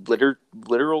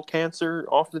literal cancer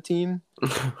off the team.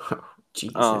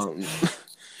 Jesus. Am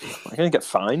I gonna get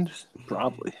fined?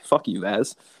 Probably. Fuck you,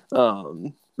 Az.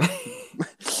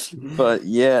 But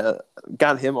yeah,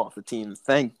 got him off the team.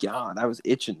 Thank God. I was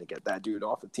itching to get that dude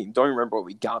off the team. Don't remember what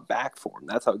we got back for him.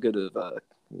 That's how good of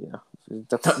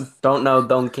Don't know,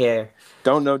 don't care.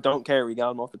 Don't know, don't care. We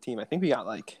got him off the team. I think we got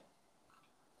like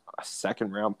a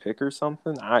second round pick or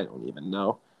something. I don't even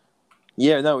know.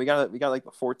 Yeah, no, we got like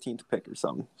the 14th pick or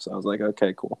something. So I was like,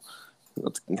 okay, cool.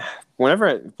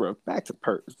 Back to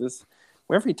Purse.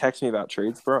 Whenever he texts me about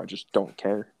trades, bro, I just don't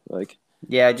care. Like,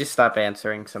 yeah, I just stop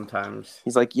answering sometimes.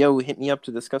 He's like, yo, hit me up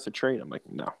to discuss a trade. I'm like,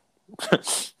 no.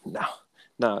 No,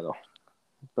 not at all.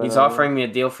 But, he's offering me a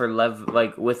deal for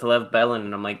with Lev Bellin,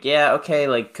 and I'm like, yeah, okay,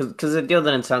 like, cause the deal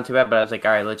didn't sound too bad, but I was like,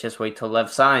 all right, let's just wait till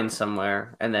Lev signs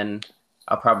somewhere, and then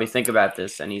I'll probably think about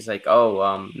this. And he's like,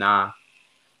 oh, nah,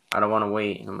 I don't want to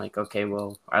wait. And I'm like, okay,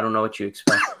 well, I don't know what you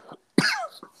expect.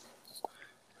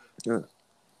 Yeah.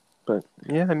 But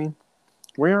yeah, I mean,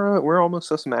 we're almost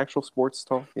to some actual sports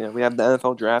talk. Yeah, we have the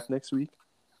NFL draft next week.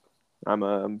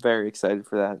 I'm very excited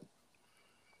for that.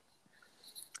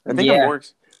 I think I'm more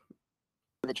excited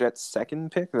for the Jets'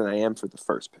 second pick than I am for the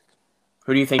first pick.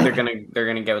 Who do you think they're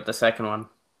gonna get with the second one?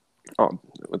 Oh,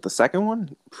 with the second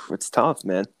one, it's tough,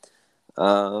 man.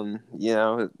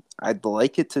 I'd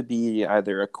like it to be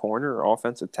either a corner or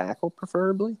offensive tackle,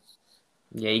 preferably.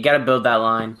 Yeah, you got to build that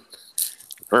line.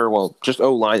 Or, well, just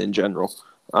O-line in general.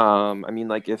 I mean,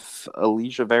 like, if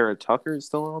Elijah Vera Tucker is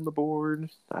still on the board,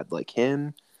 I'd like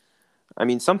him. I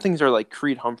mean, some things are like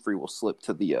Creed Humphrey will slip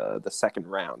to the second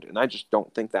round, and I just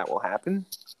don't think that will happen.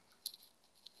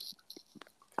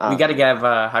 We got to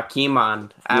have Hakeem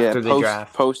on after the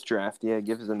draft. Post-draft, yeah,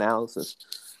 give his analysis.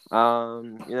 I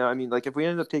mean, like, if we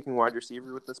ended up taking wide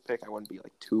receiver with this pick, I wouldn't be,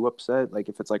 like, too upset. Like,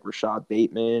 if it's, like, Rashad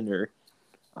Bateman or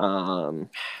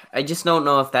I just don't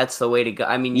know if that's the way to go.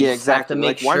 I mean, you just have to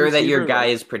make sure that your guy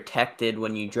is protected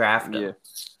when you draft him.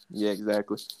 Yeah,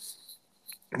 exactly.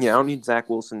 Yeah, I don't need Zach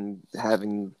Wilson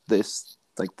having this,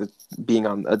 like, being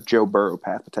on a Joe Burrow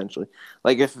path potentially.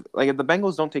 Like if the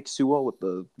Bengals don't take Sewell with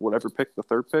the whatever pick, the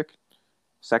third pick,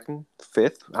 second,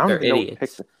 fifth. I don't even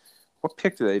know what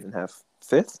pick do they even have?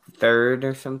 Fifth? Third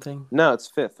or something? No, it's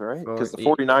fifth, right? Because the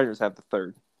 49ers have the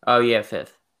third. Oh yeah,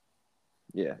 fifth.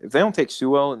 Yeah, if they don't take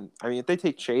Sewell, and I mean, if they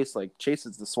take Chase, like Chase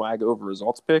is the swag over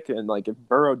results pick, and like if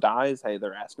Burrow dies, hey,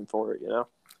 they're asking for it, you know?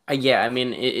 Yeah, I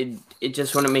mean, it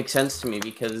just wouldn't make sense to me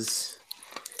because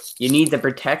you need to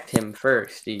protect him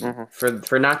first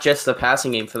for not just the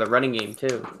passing game, for the running game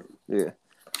too. Yeah.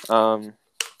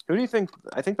 Who do you think?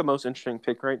 I think the most interesting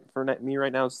pick for me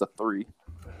right now is the 3,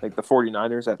 like the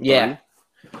 49ers at 3. Yeah.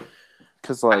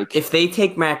 Because like if they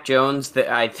take Mac Jones,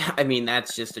 I mean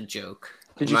that's just a joke.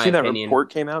 Did you see that report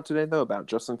came out today, though, about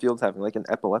Justin Fields having, like, an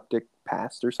epileptic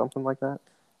past or something like that?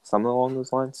 Something along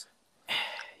those lines?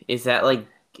 Is that, like,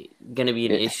 going to be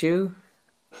an issue?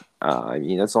 I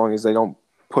mean, as long as they don't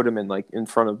put him in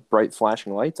front of bright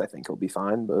flashing lights, I think he'll be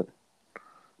fine, but...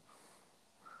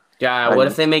 Yeah, what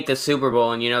if they make the Super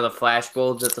Bowl and, the flash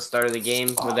bulbs at the start of the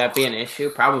game? Would that be an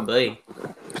issue? Probably.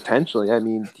 Potentially. I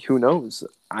mean, who knows?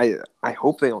 I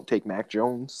hope they don't take Mac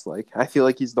Jones. Like, I feel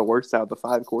like he's the worst out of the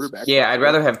 5 quarterbacks. Yeah, I'd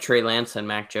rather have Trey Lance than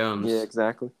Mac Jones. Yeah,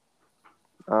 exactly.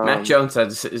 Mac Jones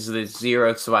is the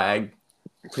zero swag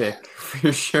pick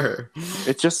for sure.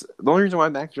 It's just the only reason why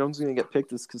Mac Jones is gonna get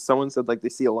picked is because someone said like they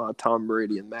see a lot of Tom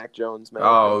Brady and Mac Jones. Man.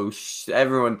 Oh,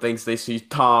 everyone thinks they see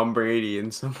Tom Brady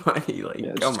and somebody like.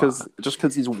 Yeah, just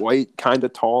because he's white, kind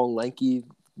of tall, lanky,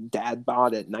 dad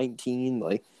bod at 19,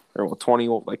 like or 20,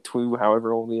 like 2,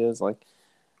 however old he is, like.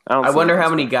 I wonder how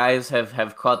many guys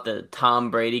have caught the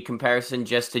Tom Brady comparison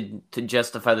just to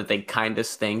justify that they kind of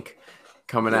stink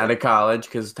coming out of college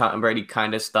because Tom Brady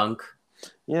kind of stunk.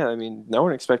 Yeah, I mean, no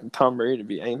one expected Tom Brady to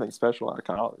be anything special out of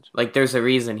college. Like, there's a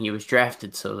reason he was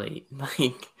drafted so late.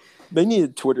 Like, they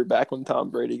needed Twitter back when Tom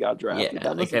Brady got drafted.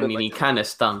 Yeah, he kind of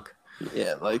stunk.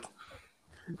 Yeah, like,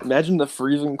 imagine the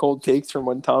freezing cold takes from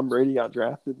when Tom Brady got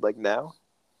drafted, like now.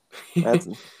 That's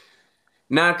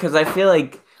Nah, because I feel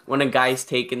like when a guy's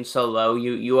taken so low,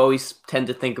 you always tend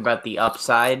to think about the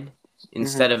upside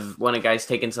instead of when a guy's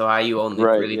taken so high, you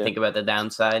only think about the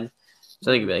downside. So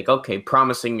they could be like, okay,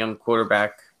 promising young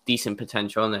quarterback, decent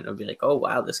potential, and then it'll be like, oh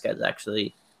wow, this guy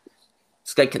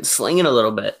can sling it a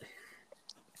little bit.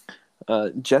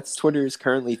 Jets Twitter is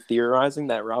currently theorizing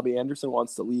that Robbie Anderson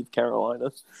wants to leave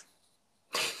Carolina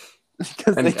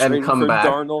because they traded for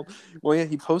Darnold. Well, yeah,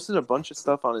 he posted a bunch of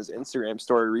stuff on his Instagram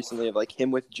story recently of like him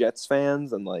with Jets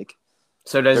fans and like.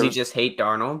 So does he just hate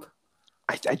Darnold?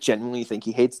 I genuinely think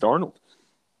he hates Darnold.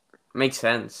 Makes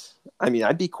sense. I mean,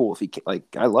 I'd be cool if he like.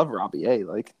 I love Robbie A.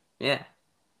 Like, yeah,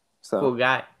 so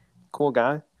cool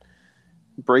guy,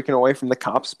 breaking away from the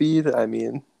cop speed. I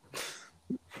mean,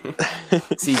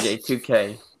 CJ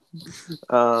 2K.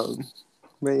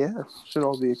 But yeah, should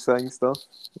all be exciting stuff.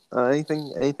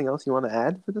 Anything else you want to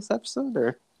add for this episode,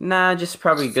 or? Nah, just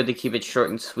probably good to keep it short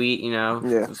and sweet. You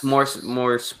know,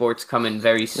 more sports coming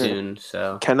very soon. Yeah.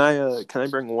 So can I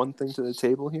bring one thing to the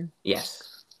table here? Yes.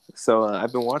 So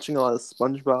I've been watching a lot of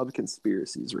SpongeBob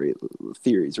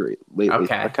theories lately.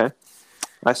 Okay.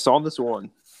 I saw this one.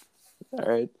 All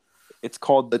right. It's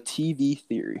called the TV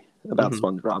theory about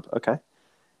SpongeBob. Okay.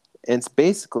 And it's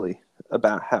basically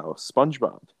about how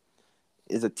SpongeBob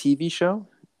is a TV show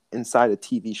inside a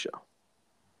TV show.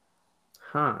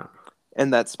 Huh.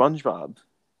 And that SpongeBob,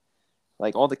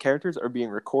 like all the characters are being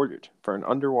recorded for an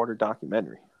underwater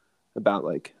documentary about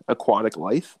like aquatic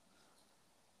life.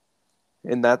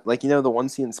 And that, like, you know, the one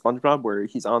scene in SpongeBob where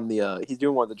he's on he's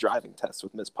doing one of the driving tests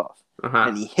with Miss Puff,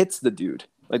 and he hits the dude,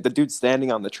 like the dude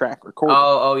standing on the track recording.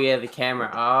 Oh yeah, the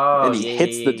camera. Oh, and he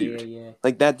hits the dude. Yeah.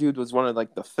 Like that dude was one of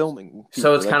like the filming people.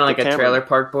 So it's kind of like a Trailer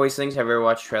Park Boys things. Have you ever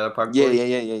watched Trailer Park Boys?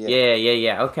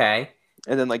 Yeah. Okay.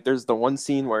 And then like there's the one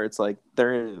scene where it's like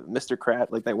they're Mr.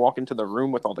 Krat, like they walk into the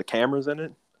room with all the cameras in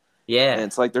it. Yeah. And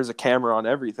it's like there's a camera on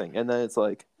everything. And then it's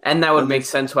like. And that would make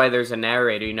sense why there's a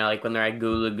narrator, you know, like when they're at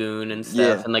Goo Lagoon and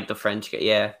stuff, and like the French guy.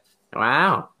 Yeah.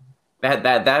 Wow.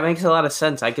 That makes a lot of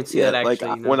sense. I could see that actually.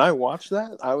 Like, when I watched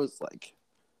that, I was like,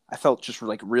 I felt just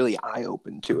like really eye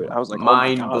open to it. I was like,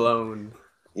 mind blown.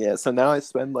 Yeah. So now I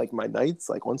spend like my nights,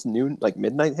 like once noon, like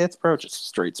midnight hits, bro, just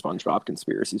straight SpongeBob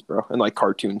conspiracies, bro. And like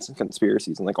cartoons and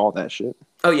conspiracies and like all that shit.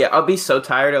 Oh, yeah. I'll be so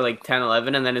tired at like 10,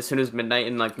 11. And then as soon as midnight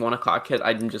and like 1 o'clock hit,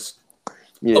 I'm just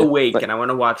awake and I want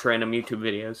to watch random YouTube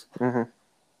videos.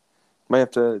 Might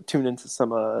have to tune into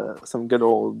some good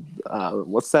old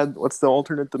what's the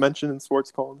alternate dimension in sports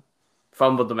called?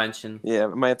 Fumble Dimension. Yeah, I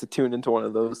might have to tune into one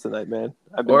of those tonight, man.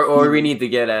 Or we need to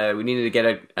get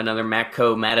another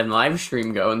Matco Madden live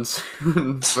stream going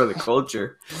soon for the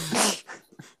culture.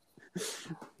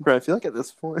 Bro, I feel like at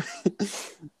this point,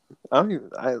 I don't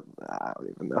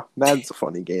even know. Madden's a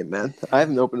funny game, man. I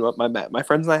haven't opened up my Madden. My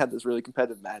friends and I had this really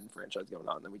competitive Madden franchise going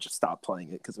on, and then we just stopped playing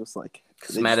it because it was like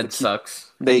Madden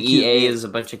sucks. EA is a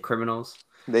bunch of criminals.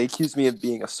 They accused me of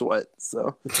being a sweat.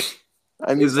 So,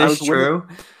 I mean, is this true?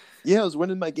 I was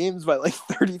winning my games by like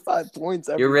 35 points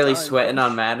every You're really time, sweating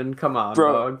on Madden? Come on,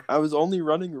 bro. dog. I was only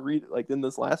running read, like in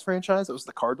this last franchise, it was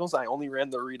the Cardinals. I only ran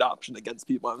the read option against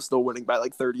people. I was still winning by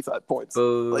like 35 points.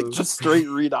 Boo. Like just straight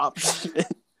read option.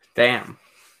 Damn.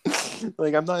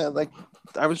 Like I'm not like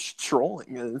I was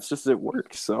trolling and it's just it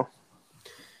works. So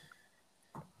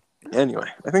anyway,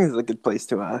 I think this is a good place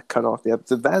to cut off the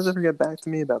episode. Did Vaz ever get back to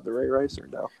me about the Ray Rice or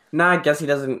no? No, I guess he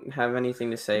doesn't have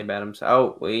anything to say about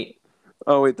himself.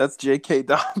 Oh wait, that's J.K.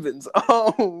 Dobbins.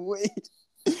 Oh wait,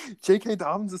 J.K.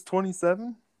 Dobbins is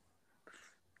 27.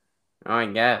 Oh, I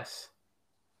guess.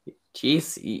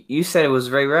 Jeez, you said it was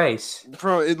Ray Rice,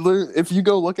 bro. If you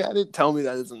go look at it, tell me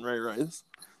that isn't Ray Rice.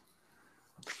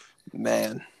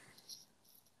 Man.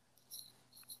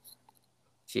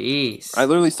 Jeez. I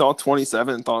literally saw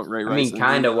 27 and thought Ray I Rice. mean,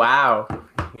 kind of. Wow.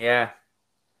 Yeah.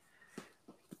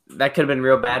 That could have been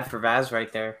real bad for Vaz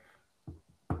right there.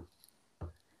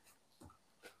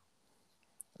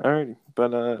 Alrighty.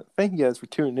 But thank you guys for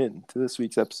tuning in to this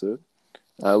week's episode.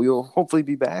 We will hopefully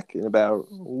be back in about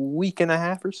a week and a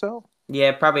half or so.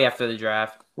 Yeah, probably after the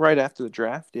draft. Right after the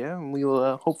draft, yeah. And we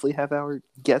will hopefully have our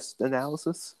guest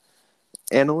analyst,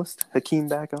 Hakeem,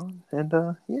 back on.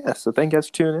 And, yeah, so thank you guys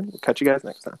for tuning in. We'll catch you guys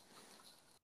next time.